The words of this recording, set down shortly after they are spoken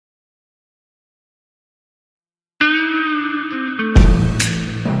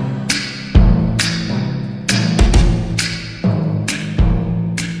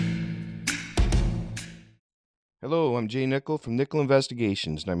Hello, I'm Jay Nicoll from Nicoll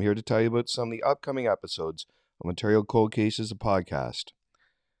Investigations, and I'm here to tell you about some of the upcoming episodes of Ontario Cold Cases, the podcast.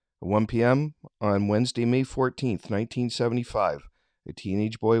 At 1 p.m. on Wednesday, May 14th, 1975, a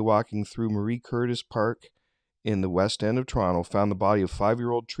teenage boy walking through Marie Curtis Park in the west end of Toronto found the body of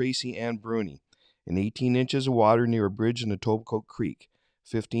 5-year-old Tracey Ann Bruney in 18 inches of water near a bridge in Etobicoke Creek,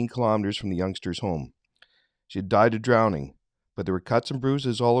 15 kilometers from the youngster's home. She had died of drowning, but there were cuts and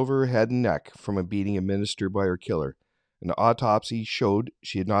bruises all over her head and neck from a beating administered by her killer. An autopsy showed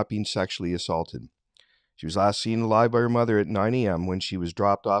she had not been sexually assaulted. She was last seen alive by her mother at 9 a.m. when she was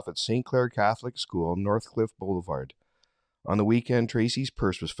dropped off at Clare Catholic School, Northcliffe Blvd. On the weekend, Tracy's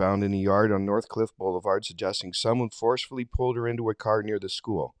purse was found in a yard on Northcliffe Blvd, suggesting someone forcefully pulled her into a car near the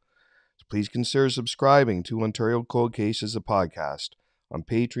school. So please consider subscribing to Ontario Cold Cases, the podcast, on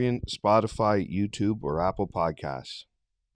Patreon, Spotify, YouTube, or Apple Podcasts.